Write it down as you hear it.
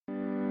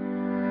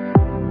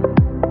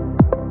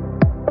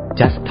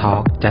Just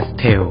Talk Just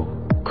Tell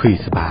คุย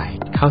สบาย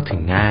เข้าถึ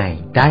งง่าย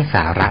ได้ส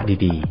าระ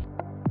ดี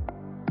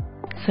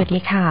ๆสวัสดี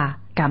ค่ะ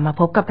กลับมา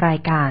พบกับราย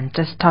การ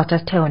Just Talk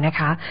Just Tell นะ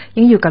คะ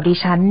ยังอยู่กับดิ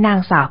ฉันนาง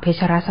สาวเพ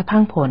ชรรัตน์ สะพั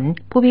งผล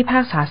ผู้พิพา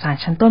กษาศาล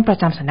ชั้นต้นประ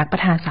จำสำนักปร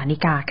ะธานศาลฎี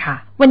กาค่ะ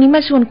วันนี้ม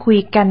าชวนคุย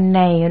กันใ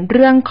นเ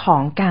รื่องขอ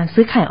งการ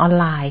ซื้อขายออน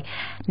ไลน์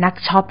นัก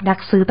ช็อปนัก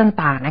ซื้อ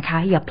ต่างๆนะคะ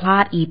อย่าพลา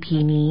ด EP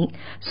นี้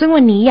ซึ่ง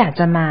วันนี้อยาก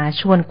จะมา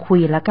ชวนคุ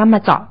ยแล้วก็มา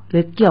เจาะ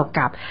ลึกเกี่ยว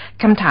กับ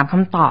คำถามค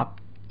ำตอบ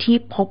ที่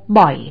พบ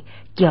บ่อย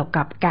เกี่ยว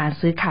กับการ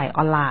ซื้อขายอ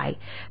อนไลน์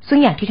ซึ่ง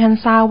อย่างที่ท่าน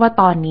ทราบว่า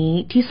ตอนนี้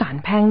ที่ศาล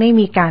แพ่งได้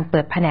มีการเปิ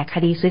ดแผนกค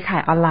ดีซื้อขา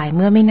ยออนไลน์เ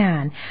มื่อไม่นา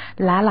น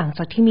และหลังจ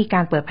ากที่มีก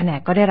ารเปิดแผนก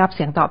ก็ได้รับเ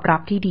สียงตอบรั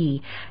บที่ดี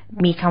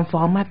มีคำฟ้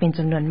องมาเป็นจ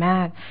ำนวนมา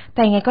กแ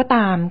ต่ยังไงก็ต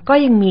ามก็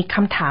ยังมีค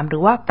ำถามหรื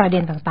อว่าประเด็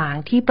นต่าง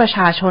ๆที่ประช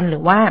าชนหรื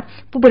อว่า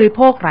ผู้บริโภ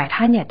คหลาย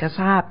ท่านอยากจะ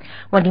ทราบ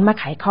วันนี้มา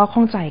ไขข้อข้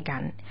องใจกั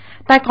น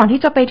แต่ก่อนที่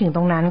จะไปถึงต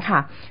รงนั้นค่ะ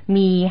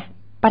มี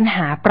ปัญห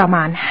าประม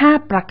าณ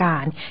5ประกา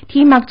ร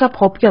ที่มักจะ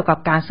พบเกี่ยวกับ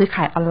การซื้อข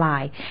ายออนไล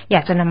น์อย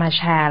ากจะนำมาแ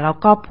ชร์แล้ว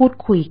ก็พูด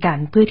คุยกัน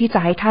เพื่อที่จะ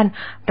ให้ท่าน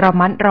ระ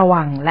มัดระ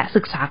วังและ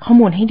ศึกษาข้อ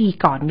มูลให้ดี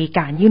ก่อนมีก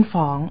ารยื่น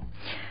ฟ้อง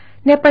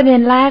ในประเด็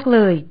นแรกเล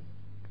ย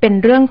เป็น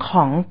เรื่องข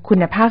องคุ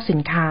ณภาพสิ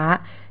นค้า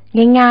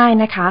ง่าย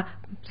ๆนะคะ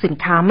สิน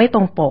ค้าไม่ต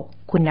รงปก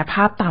คุณภ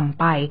าพต่ำ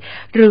ไป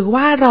หรือ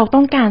ว่าเราต้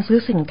องการซื้อ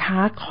สินค้า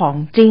ของ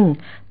จริง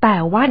แต่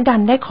ว่าดั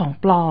นได้ของ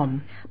ปลอม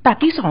แบบ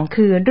ที่2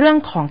คือเรื่อง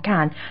ของก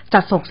ารจั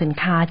ดส่งสิน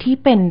ค้าที่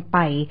เป็นไป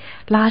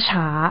ล่า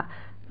ช้า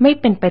ไม่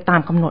เป็นไปตา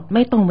มกำหนดไ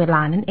ม่ตรงเวล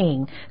านั่นเอง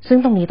ซึ่ง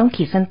ตรงนี้ต้อง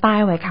ขีดเส้นใต้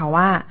ไว้ค่ะ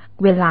ว่า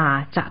เวลา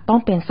จะต้อง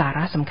เป็นสาร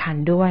ะสำคัญ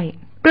ด้วย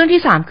เรื่อง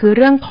ที่3คือเ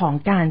รื่องของ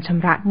การช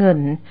ำระเงิน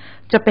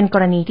จะเป็นก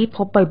รณีที่พ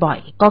บบ่อย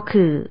ๆก็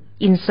คือ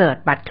insert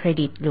บัตรเคร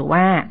ดิตหรือ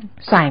ว่า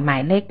ใส่หมา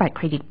ยเลขบัตรเค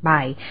รดิตไป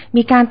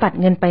มีการตัด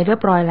เงินไปเรีย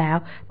บร้อยแล้ว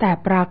แต่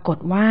ปรากฏ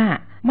ว่า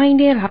ไม่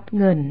ได้รับ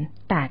เงิน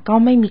แต่ก็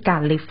ไม่มีกา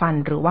รรีฟัน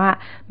หรือว่า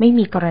ไม่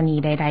มีกรณี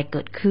ใดๆเ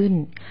กิดขึ้น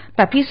แบ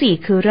บที่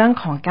4คือเรื่อง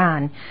ของกา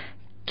ร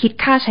คิด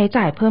ค่าใช้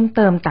จ่ายเพิ่มเ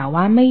ติมแต่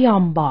ว่าไม่ยอ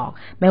มบอก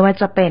ไม่ว่า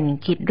จะเป็น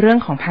คิดเรื่อง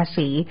ของภา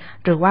ษี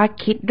หรือว่า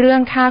คิดเรื่อ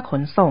งค่าข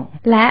นส่ง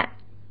และ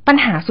ปัญ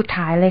หาสุด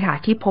ท้ายเลยค่ะ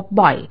ที่พบ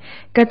บ่อย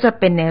ก็จะ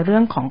เป็นในเรื่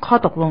องของข้อ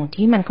ตกลง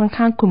ที่มันค่อน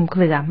ข้างคลุมเค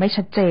รือไม่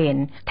ชัดเจน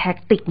แท็ก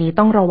ติกนี้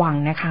ต้องระวัง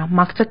นะคะ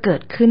มักจะเกิ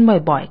ดขึ้น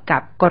บ่อยๆกั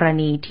บกร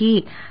ณีที่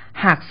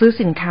หากซื้อ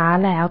สินค้า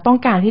แล้วต้อง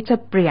การที่จะ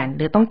เปลี่ยนห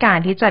รือต้องการ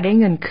ที่จะได้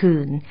เงินคื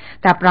น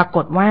แต่ปราก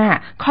ฏว่า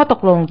ข้อต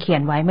กลงเขีย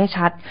นไว้ไม่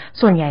ชัด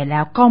ส่วนใหญ่แล้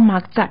วก็มั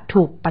กจะ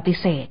ถูกปฏิ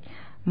เสธ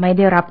ไม่ไ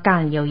ด้รับกา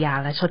รเยียวยา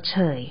และชดเช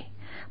ย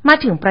มา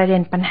ถึงประเด็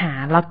นปัญหา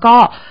แล้วก็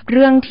เ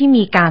รื่องที่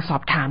มีการสอ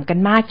บถามกัน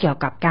มากเกี่ยว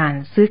กับการ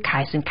ซื้อขา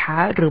ยสินค้า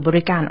หรือบ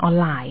ริการออน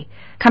ไลน์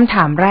คำถ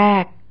ามแร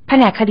กแผ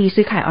นกคดี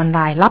ซื้อขายออนไล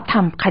น์รับท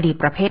ำคดี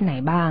ประเภทไหน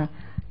บ้าง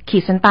ขี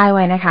ดเส้นใต้ไ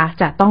ว้นะคะ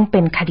จะต้องเป็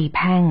นคดีแ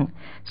พ่ง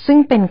ซึ่ง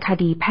เป็นค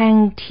ดีแพ่ง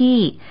ที่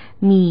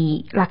มี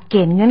หลักเก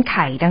ณฑ์เงื่อนไข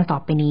ดังต่อ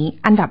ไปนี้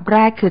อันดับแร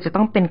กคือจะ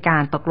ต้องเป็นกา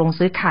รตกลง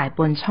ซื้อขายบ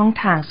นช่อง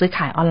ทางซื้อข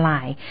ายออนไล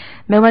น์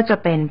ไม่ว่าจะ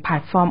เป็นแพล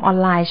ตฟอร์มออน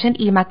ไลน์เช่น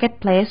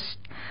e-marketplace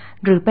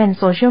หรือเป็น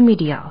โซเชียลมี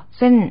เดียเ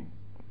ช่น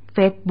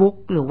Facebook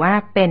หรือว่า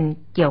เป็น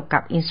เกี่ยวกั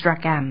บ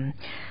Instagram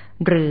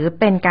หรือ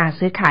เป็นการ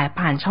ซื้อขาย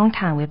ผ่านช่อง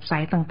ทางเว็บไซ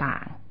ต์ต่า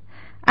ง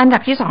ๆอันดั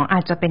บที่2อ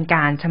าจจะเป็นก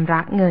ารชำระ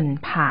เงิน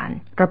ผ่าน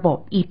ระบบ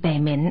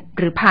e-payment ห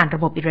รือผ่านระ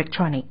บบอิเล็กท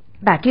รอนิกส์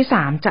แบบที่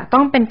3จะต้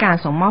องเป็นการ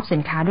ส่งมอบสิ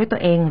นค้าด้วยตั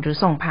วเองหรือ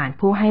ส่งผ่าน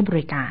ผู้ให้บ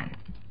ริการ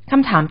ค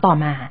ำถามต่อ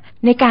มา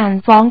ในการ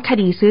ฟ้องค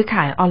ดีซื้อข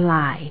ายออนไล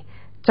น์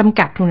จำ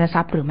กัดทุนท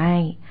รัพย์หรือไม่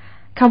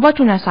คำว่า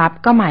ทุนทรัพย์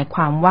ก็หมายค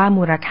วามว่า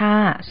มูลค่า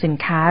สิน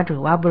ค้าหรื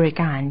อว่าบริ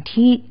การ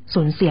ที่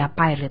สูญเสียไ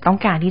ปหรือต้อง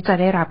การที่จะ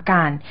ได้รับก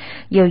าร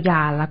เยียวย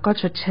าแล้วก็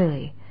ชดเชย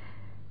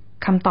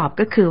คำตอบ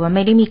ก็คือว่าไ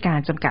ม่ได้มีการ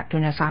จำกัดทุ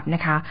นทรัพย์น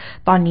ะคะ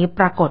ตอนนี้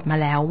ปรากฏมา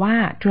แล้วว่า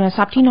ทุนท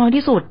รัพย์ที่น้อย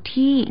ที่สุด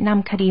ที่น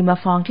ำคดีมา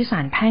ฟ้องที่ศา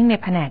ลแพ่งใน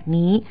แผนก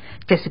นี้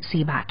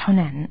74 บาทเท่า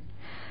นั้น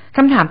ค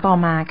ำถามต่อ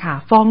มาค่ะ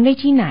ฟ้องได้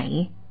ที่ไหน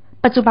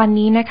ปัจจุบัน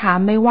นี้นะคะ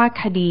ไม่ว่า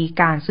คดี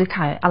การซื้อข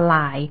ายออนไล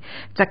น์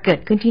จะเกิด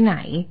ขึ้นที่ไหน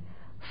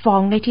ฟ้อ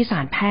งได้ที่ศา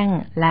ลแพ่ง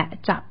และ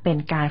จะเป็น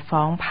การ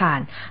ฟ้องผ่าน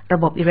ระ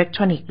บบอิเล็กท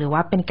รอนิกส์หรือว่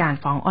าเป็นการ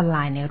ฟ้องออนไล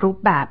น์ในรูป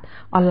แบบ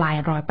ออนไล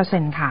น์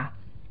 100% ค่ะ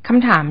ค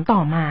ำถามต่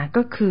อมา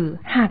ก็คือ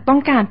หากต้อ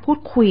งการพูด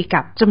คุย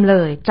กับจำเล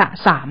ยจะ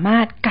สามา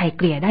รถไกล่เ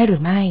กลี่ยได้หรื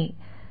อไม่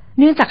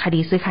เนื่องจากคดี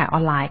ซื้อขายออ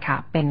นไลน์ค่ะ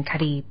เป็นค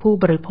ดีผู้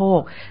บริโภค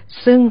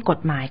ซึ่งกฎ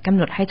หมายกำห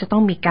นดให้จะต้อ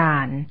งมีกา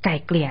รไกล่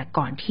เกลี่ย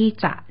ก่อนที่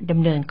จะด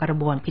ำเนินกระ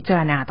บวนพิจาร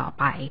ณาต่อ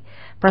ไป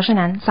เพราะฉะ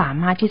นั้นสา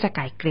มารถที่จะไก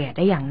ล่เกลี่ยไ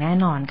ด้อย่างแน่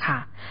นอนค่ะ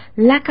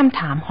และคำ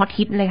ถามฮอต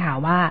ฮิตเลยค่ะ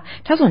ว่า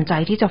ถ้าสนใจ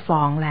ที่จะ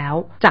ฟ้องแล้ว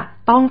จะ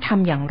ต้องท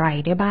ำอย่างไร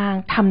ได้บ้าง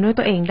ทำด้วย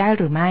ตัวเองได้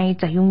หรือไม่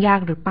จะยุ่งยา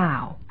กหรือเปล่า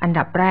อัน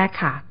ดับแรก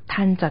ค่ะ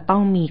ท่านจะต้อ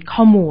งมี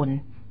ข้อมูล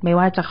ไม่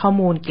ว่าจะข้อ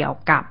มูลเกี่ยว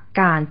กับ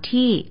การ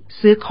ที่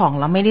ซื้อของ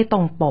แล้วไม่ได้ต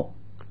รงปก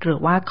หรือ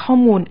ว่าข้อ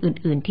มูล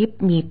อื่นๆที่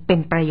มีเป็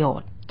นประโย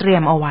ชน์เตรีย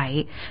มเอาไว้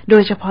โด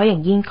ยเฉพาะอย่า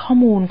งยิ่งข้อ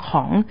มูลข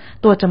อง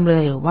ตัวจำเล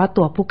ยหรือว่า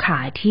ตัวผู้ข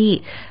ายที่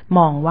ม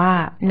องว่า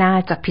น่า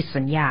จะผิด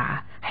สัญญา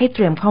ให้เต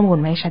รียมข้อมูล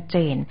ไว้ชัดเจ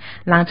น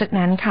หลังจาก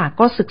นั้นค่ะ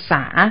ก็ศึกษ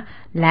า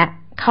และ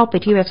เข้าไป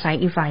ที่เว็บไซ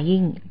ต์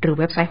e-filing หรือ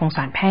เว็บไซต์ของศ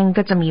าลแพ่ง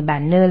ก็จะมีแบ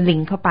นเนอร์ลิง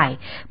ก์เข้าไป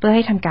เพื่อใ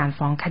ห้ทำการ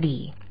ฟ้องคดี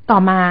ต่อ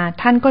มา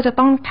ท่านก็จะ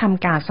ต้องท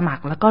ำการสมัค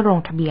รแล้วก็ลง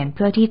ทะเบียนเ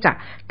พื่อที่จะ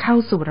เข้า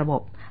สู่ระบ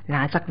บ ห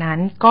ลังจากนั้น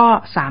ก็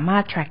สามา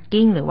รถ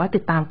tracking หรือว่าติ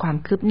ดตามความ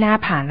คืบหน้า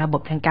ผ่านระบ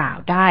บดังกล่าว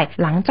ได้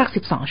หลังจาก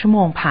12ชั่วโม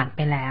งผ่านไป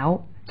แล้ว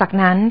จาก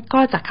นั้น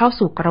ก็จะเข้า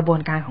สู่กระบว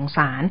นการของศ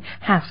าล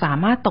หากสา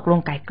มารถตกลง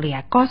ไกล่เกลี่ย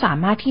ก็สา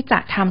มารถที่จะ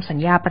ทำสัญ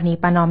ญาประนี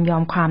ประนอมยอ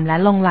มความและ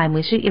ลงลายมื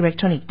อชื่ออิเล็ก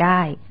ทรอนิกส์ได้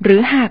หรือ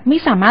หากไม่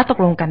สามารถตก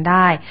ลงกันไ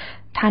ด้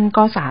ท่าน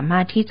ก็สามา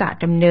รถที่จะ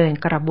ดำเนิน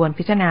กระบวน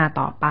พิจารณา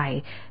ต่อไป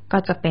ก็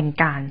จะเป็น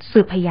การสื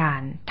บพยา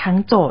นทั้ง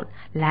โจทก์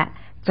และ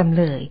จำ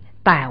เลย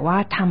แต่ว่า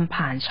ทำ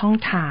ผ่านช่อง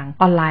ทาง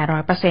ออนไลน์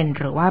 100%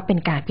 หรือว่าเป็น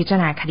การพิจาร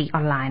ณาคดีอ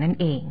อนไลน์นั่น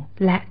เอง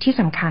และที่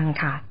สำคัญ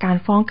ค่ะการ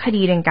ฟ้องค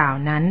ดีดังกล่าว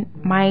นั้น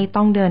ไม่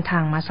ต้องเดินทา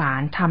งมาศา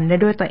ลทำได้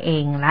ด้วยตัวเอ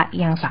งและ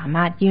ยังสาม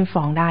ารถยื่น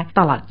ฟ้องได้ต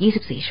ลอด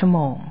24ชั่วโม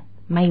ง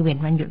ไม่เว้น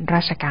วันหยุดร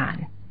าชการ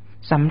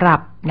สำหรับ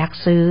นัก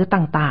ซื้อ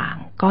ต่าง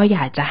ๆก็อย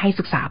ากจะให้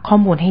ศึกษาข้อ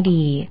มูลให้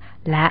ดี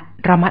และ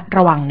ระมัดร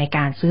ะวังในก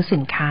ารซื้อสิ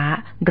นค้า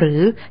หรือ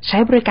ใช้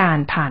บริการ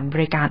ผ่านบ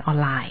ริการออน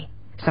ไลน์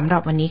สำหรั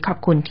บวันนี้ขอบ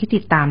คุณที่ติ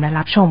ดตามและ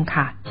รับชม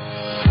ค่ะ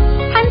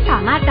ท่านสา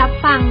มารถรับ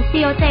ฟัง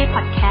COJ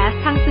Podcast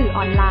ทางสื่ออ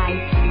อนไลน์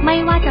ไม่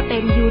ว่าจะเป็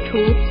น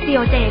YouTube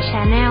COJ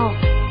Channel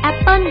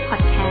Apple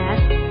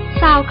Podcast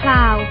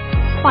SoundCloud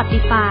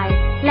Spotify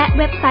และ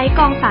เว็บไซต์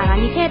กองสาร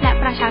นิเทศและ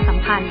ประชาสัม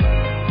พันธ์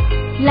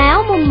แล้ว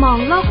มุมมอง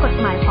โลกกฎ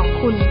หมายของ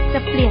คุณจะ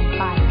เปลี่ยน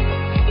ไป